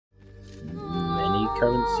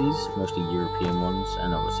currencies, mostly European ones,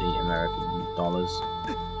 and obviously American dollars.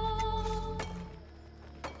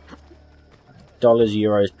 Dollars,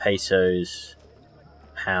 euros, pesos,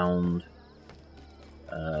 pound,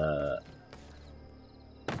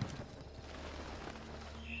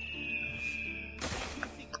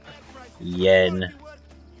 yen,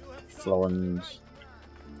 florins,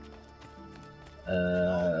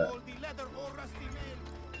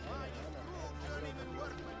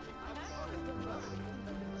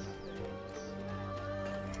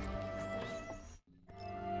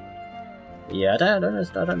 yeah, I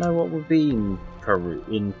don't know what would be in Peru,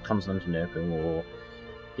 in Constantinople or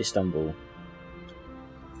Istanbul.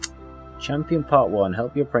 Champion Part 1.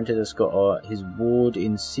 Help your apprentice escort his ward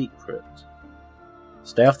in secret.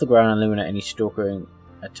 Stay off the ground and eliminate any stalking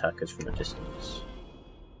attackers from a distance.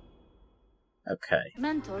 Okay.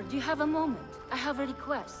 Mentor, do you have a moment? I have a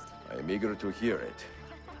request. I'm eager to hear it.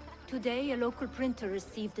 Today, a local printer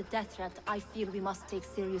received a death threat I feel we must take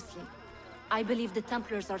seriously. I believe the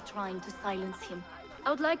Templars are trying to silence him. I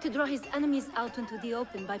would like to draw his enemies out into the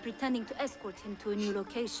open by pretending to escort him to a new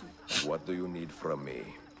location. What do you need from me?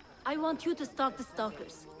 I want you to stalk the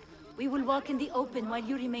stalkers. We will walk in the open while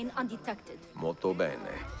you remain undetected. Molto bene.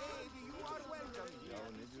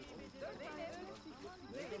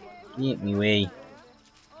 Get me way.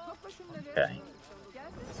 Okay.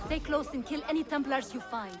 Stay close and kill any Templars you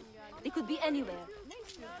find. They could be anywhere.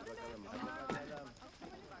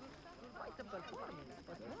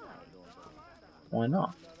 Why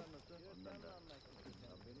not?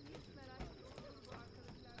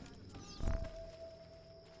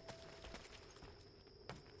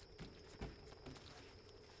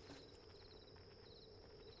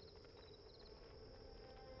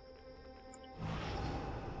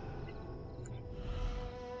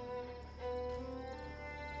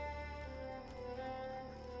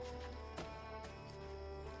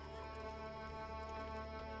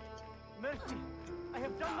 Mercy! I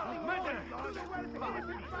have done nothing wrong!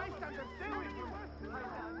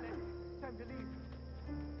 Time to leave.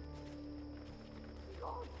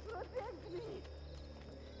 God, protect me!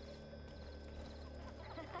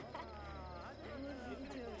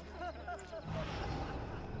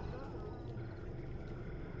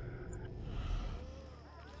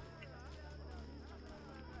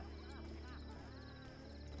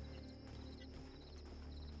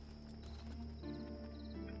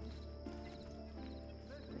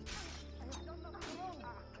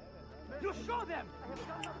 You show them!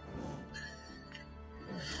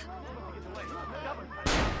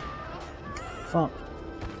 Fuck.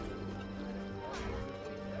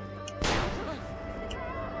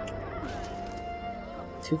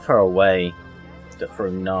 Too far away to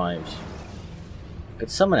throw knives.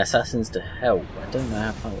 Could summon assassins to help. I don't know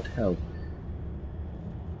how that would help.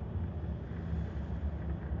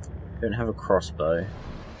 Don't have a crossbow.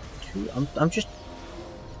 I'm just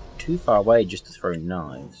too far away just to throw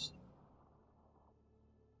knives.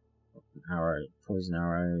 Arrow, poison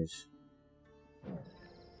arrows.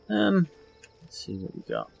 Let's see what we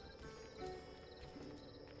got.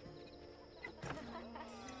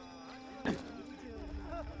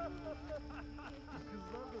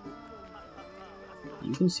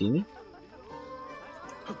 You can see me?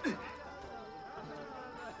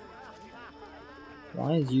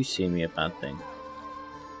 Why is you see me a bad thing?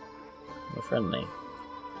 We're friendly.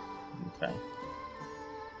 Okay.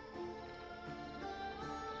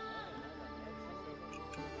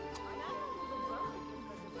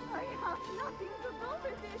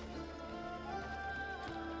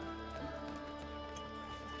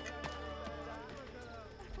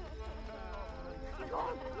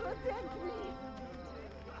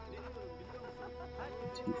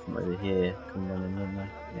 From over here, come running in there,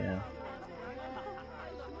 yeah.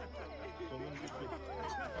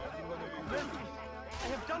 Mercy! I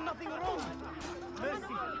have done nothing wrong!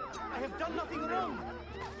 Mercy! I have done nothing wrong!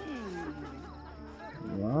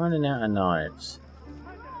 Running out of knives.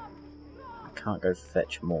 I can't go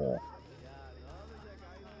fetch more.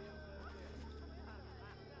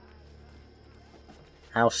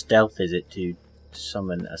 How stealth is it to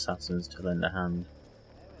summon assassins to lend a hand?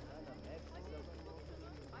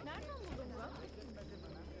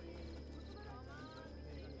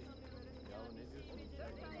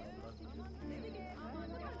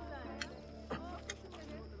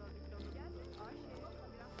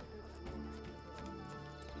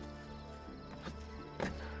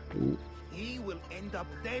 Ooh. He will end up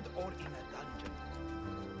dead or in a dungeon.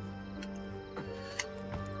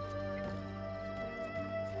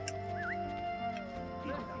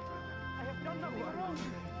 I have done nothing wrong!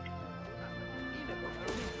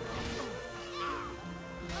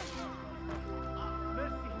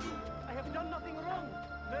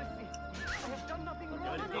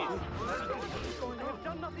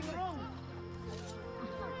 done nothing wrong.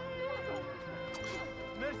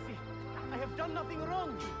 Mercy, I have done nothing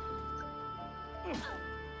wrong.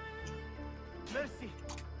 Mercy,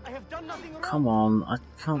 I have done nothing wrong. Come on, I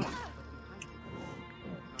can't.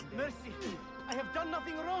 Mercy, I have done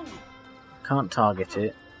nothing wrong. Can't target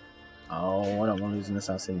it. Oh, I don't want to lose an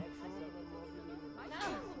assassin.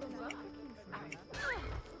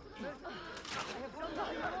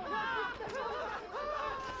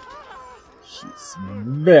 She's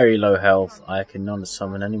very low health. I cannot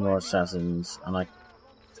summon any more assassins, and I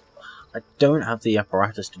don't have the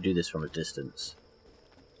apparatus to do this from a distance.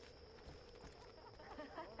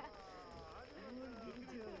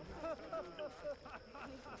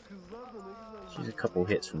 She's a couple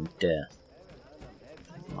hits from death.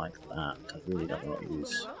 Like that. I really don't want to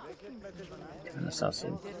use an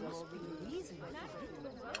assassin.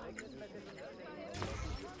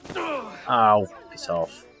 Ow, piss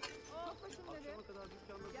off.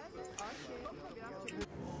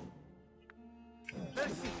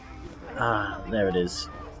 Ah, there it is.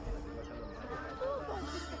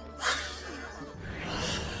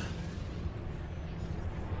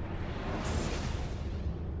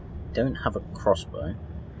 Don't have a crossbow.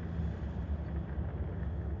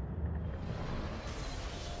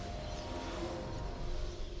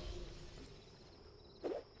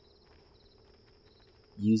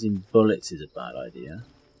 Using bullets is a bad idea.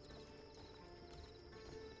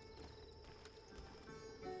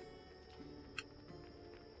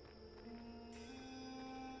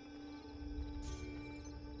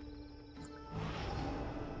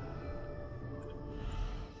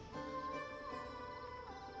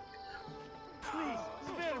 Please,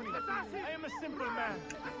 spare me. I am a simple man.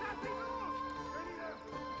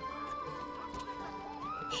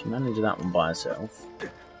 She managed that one by herself.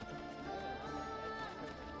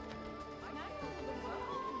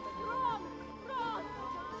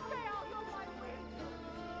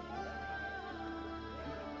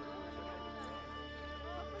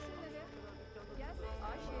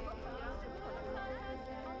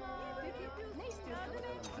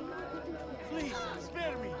 Please,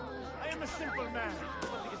 spare me. I am a simple man.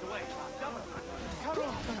 Get away.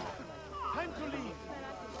 Carol, time to leave.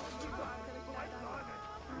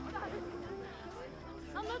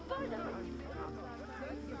 I'm not bothered.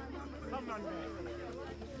 Come on, man.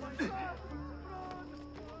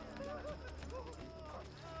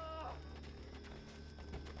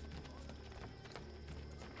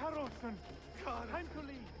 Carlson, time to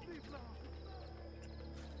leave.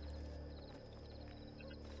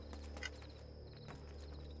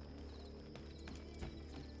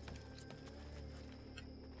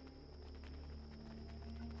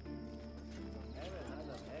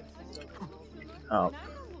 Oh.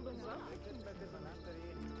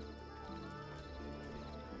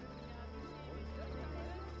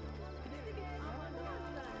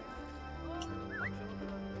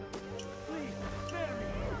 Please, spare me.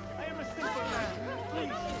 I am a simple man.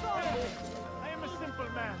 Please, spare me. I am a simple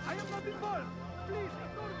man. I am not involved. Please,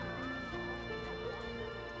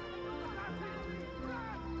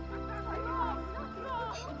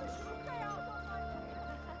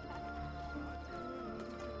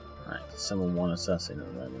 Right, summon one assassin at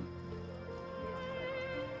the moment.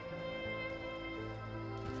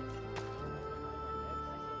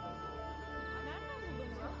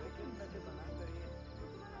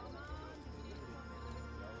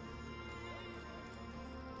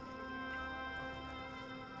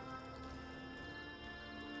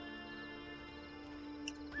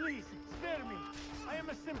 please, spare me. I am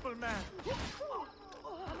a simple man.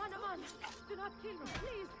 Aman, do not kill me,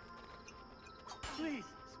 please. Please,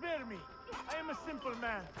 spare me. I am a simple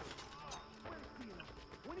man.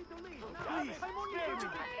 Please, spare me.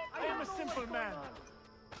 I am a simple man.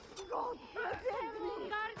 God, protect me.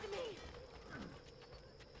 Guard me.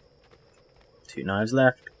 2 knives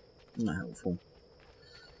left. Not helpful.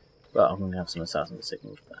 But I'm going to have some assassin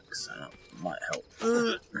signals back, so that might help.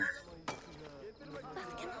 That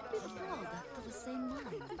cannot be the product of the same mind.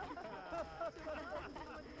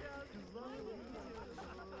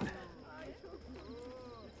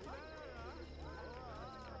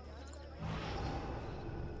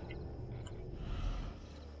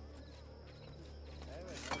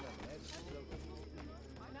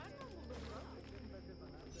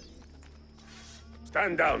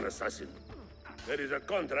 Stand down, assassin. There is a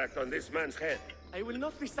contract on this man's head. I will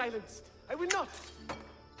not be silenced. I will not.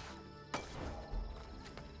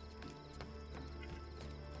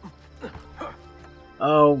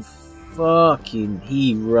 Oh, fucking,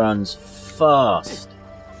 he runs fast.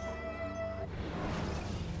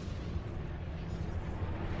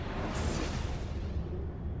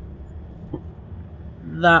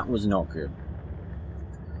 That was not good.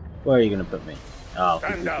 Where are you going to put me? Oh,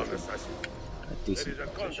 Stand down, assassin. a There decent is a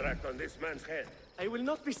contract on this man's head. I will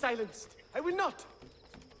not be silenced. I will not.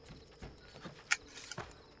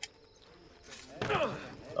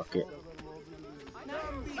 Okay.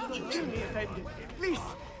 Kill me if I do. Please,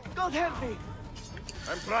 God help me.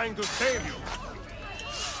 I'm trying to save you.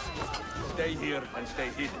 Stay here and stay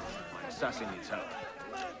hidden. My assassin needs help.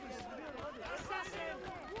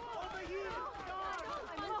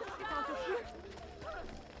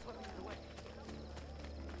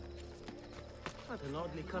 What an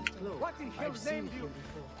oddly cut cloak. What in hell's name do you?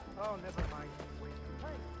 Oh, never mind.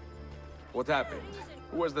 What happened?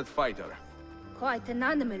 Who was that fighter? Quite an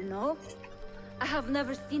animal, no? I have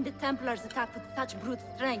never seen the Templars attack with such brute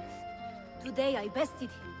strength. Today I bested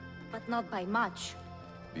him, but not by much.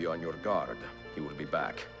 Be on your guard. He will be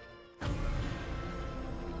back.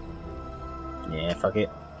 Yeah, fuck it.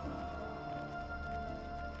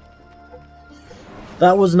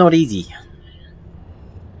 That was not easy.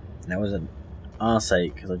 That was an arse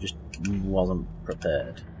ache because I just wasn't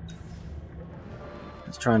prepared.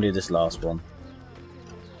 Let's try and do this last one.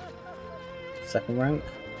 Second rank.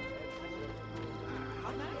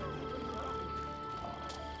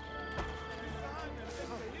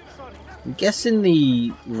 I'm guessing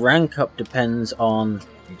the rank up depends on.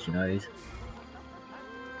 Did you know these?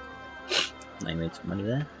 They made some money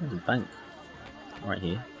there. There's a bank. Right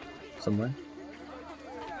here. Somewhere.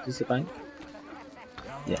 Is this a bank?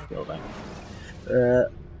 Yeah, got a bank.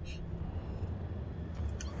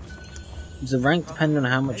 Does the rank depend on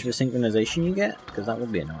how much of a synchronization you get? Because that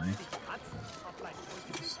would be annoying.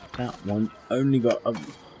 That one only got up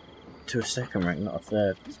to a second rank, not a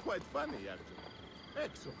third. He's quite funny,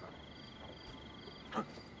 actually.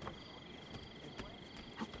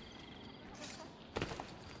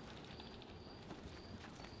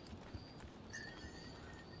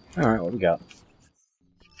 Alright, what we got?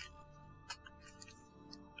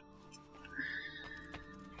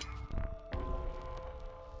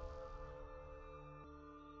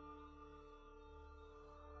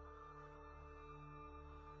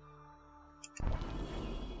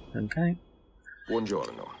 Okay.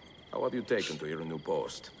 Buongiorno. How have you taken to your new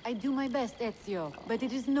post? I do my best, Ezio, but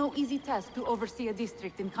it is no easy task to oversee a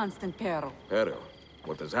district in constant peril. Peril?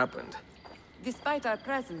 What has happened? Despite our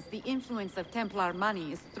presence, the influence of Templar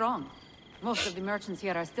money is strong. Most of the merchants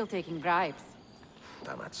here are still taking bribes.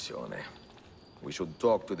 Dannazione. We should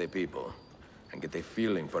talk to the people and get a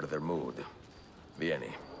feeling for their mood.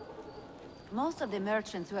 Vieni. Most of the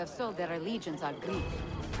merchants who have sold their allegiance are Greek.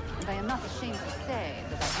 And I am not ashamed to say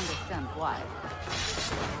that I understand why.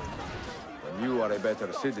 When you are a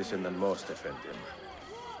better citizen than most, Effendim.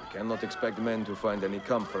 You cannot expect men to find any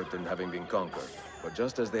comfort in having been conquered. But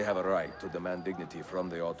just as they have a right to demand dignity from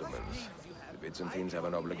the Ottomans, the Byzantines have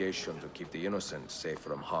an obligation to keep the innocent safe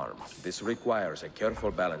from harm. This requires a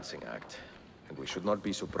careful balancing act, and we should not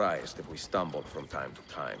be surprised if we stumble from time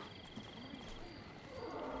to time.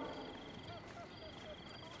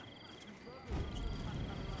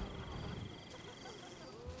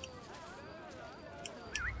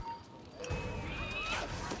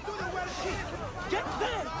 Get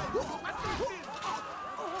there!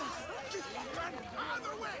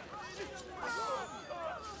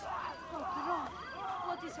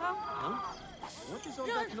 What is wrong? Huh? What is all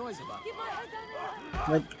that noise about?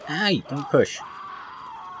 Like, hey, don't push.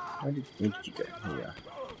 Where did you go? Here you are.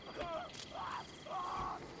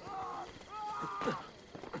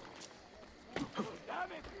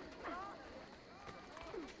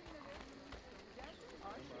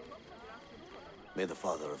 May the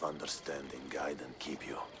Father of Understanding guide and keep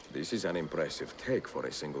you. This is an impressive take for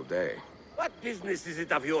a single day. What business is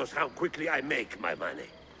it of yours how quickly I make my money?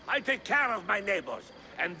 I take care of my neighbors,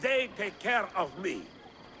 and they take care of me.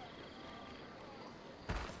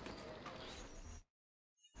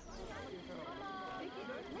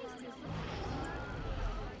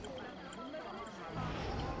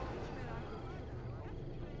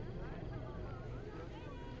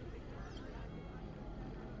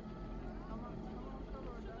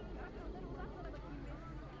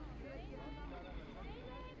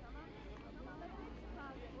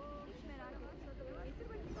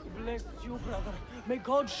 Bless you, brother. May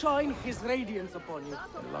God shine his radiance upon you.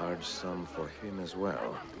 A large sum for him as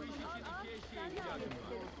well.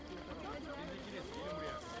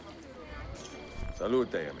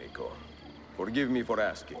 Salute, amico. Forgive me for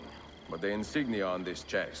asking, but the insignia on this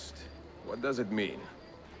chest, what does it mean?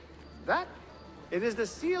 That? It is the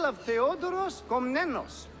seal of Theodoros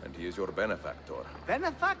Komnenos. And he is your benefactor.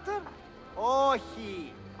 Benefactor? Oh,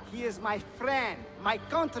 he is my friend, my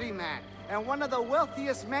countryman, and one of the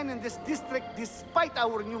wealthiest men in this district despite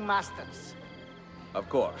our new masters. Of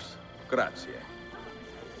course. Grazie.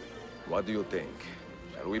 What do you think?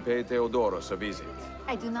 Shall we pay Theodoros a visit?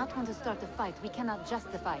 I do not want to start a fight we cannot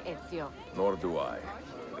justify, Ezio. Nor do I.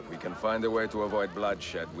 If we can find a way to avoid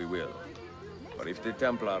bloodshed, we will. But if the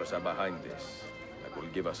Templars are behind this, that will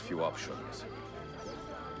give us few options.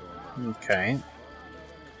 Okay.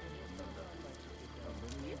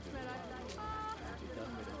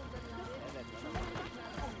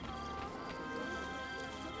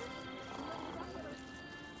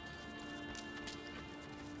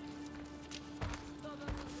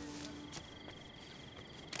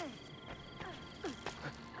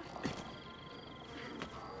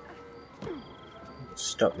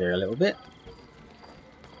 Stop there a little bit.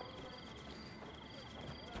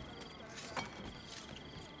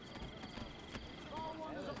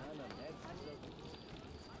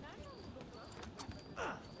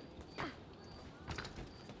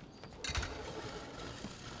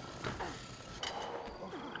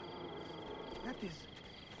 That is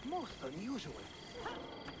most unusual.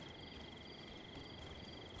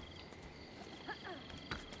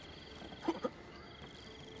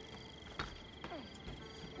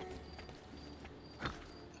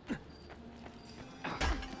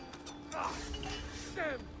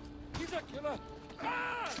 Damn! He's a killer!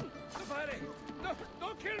 Ah! Somebody! No!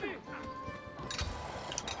 Don't kill me!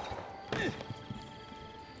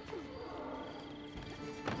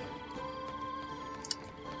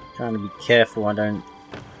 Trying to be careful I don't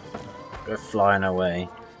go flying away.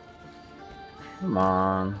 Come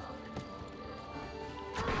on.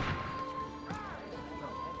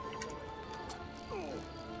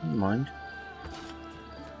 Never mind.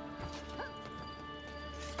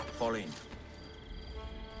 Fall in.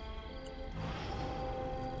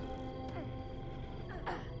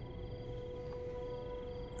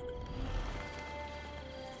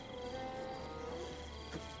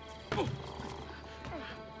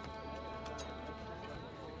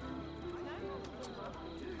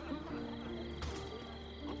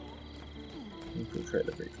 Infiltrate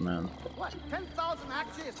the bridge, man. What, 10,000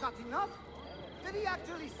 actually is not enough? Did he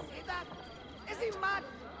actually say that? Is he mad?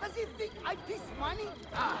 Does he think I piece money?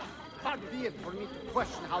 Ah, far be it for me to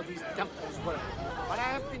question how these temples work. But I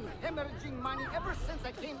have been hemorrhaging money ever since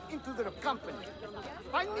I came into their company.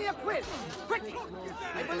 Find me a quiz, quickly!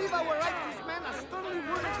 I believe our righteous men are sternly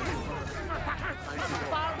worded this.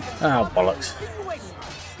 Oh, bollocks.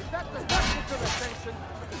 If that does not get your attention,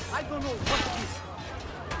 I don't know what is.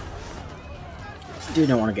 I do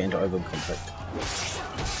not want to get into open conflict.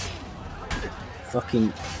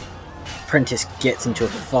 Fucking apprentice gets into a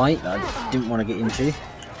fight that I didn't want to get into.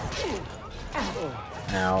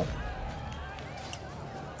 Now,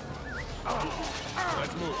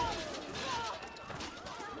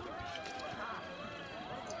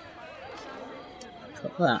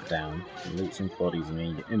 cut that down. Loot some bodies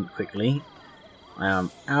immediately, quickly. I am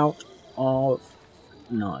out of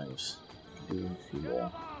knives. Do a few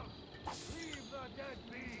more.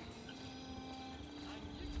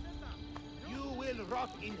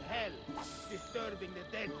 Rot in hell, disturbing the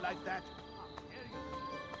dead like that.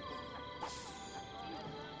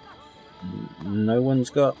 No one's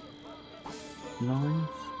got knives?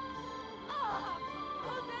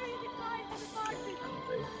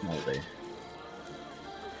 Will do.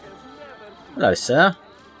 Hello, sir.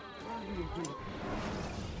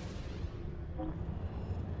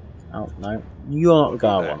 Oh, no. You're not the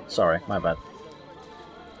guy I want. Sorry, my bad.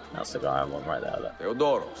 That's the guy I want right there. Look.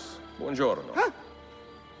 Theodoros, buongiorno. Huh?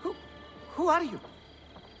 Who are you?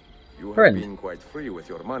 You have Friend. been quite free with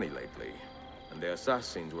your money lately, and the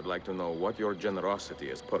assassins would like to know what your generosity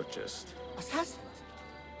has purchased. Assassins?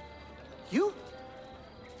 You?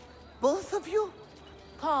 Both of you?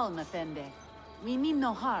 Calm, Effendi. We mean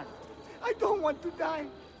no harm. I don't want to die.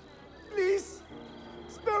 Please,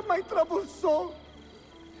 spare my troubled soul.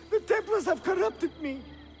 The Templars have corrupted me.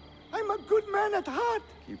 I'm a good man at heart.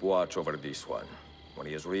 Keep watch over this one. When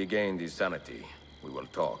he has regained his sanity, we will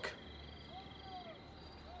talk.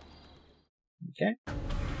 Okay.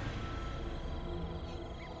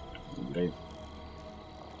 Okay.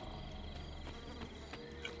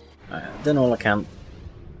 I've done all I can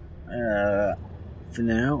for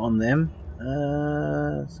now on them.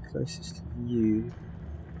 It's closest to you.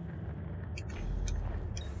 He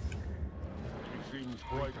seems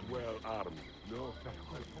quite well armed. No?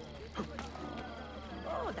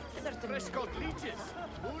 Oh, that's certainly... Fresco leeches.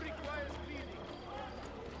 Who requires cleaning?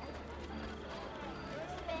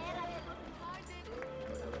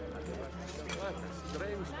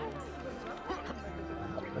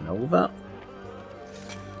 Up and over.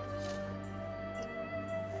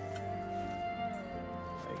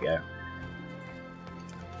 we go.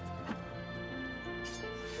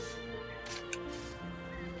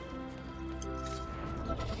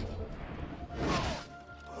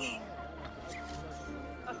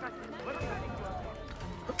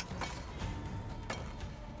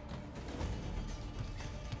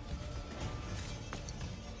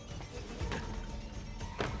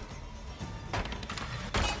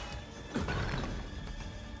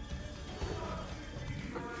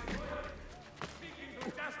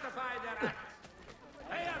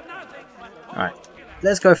 Alright,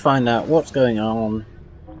 let's go find out what's going on.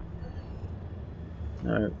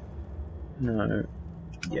 No. No.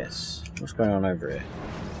 Yes. What's going on over here?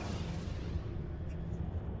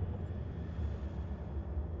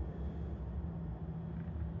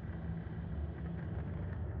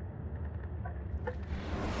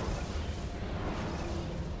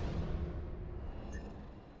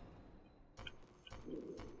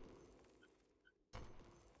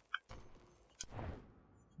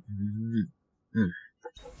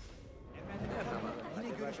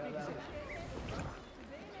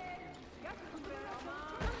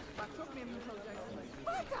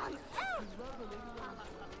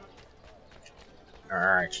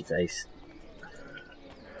 Alright, you face.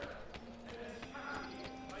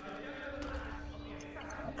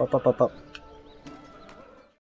 Up, up, up, up, up.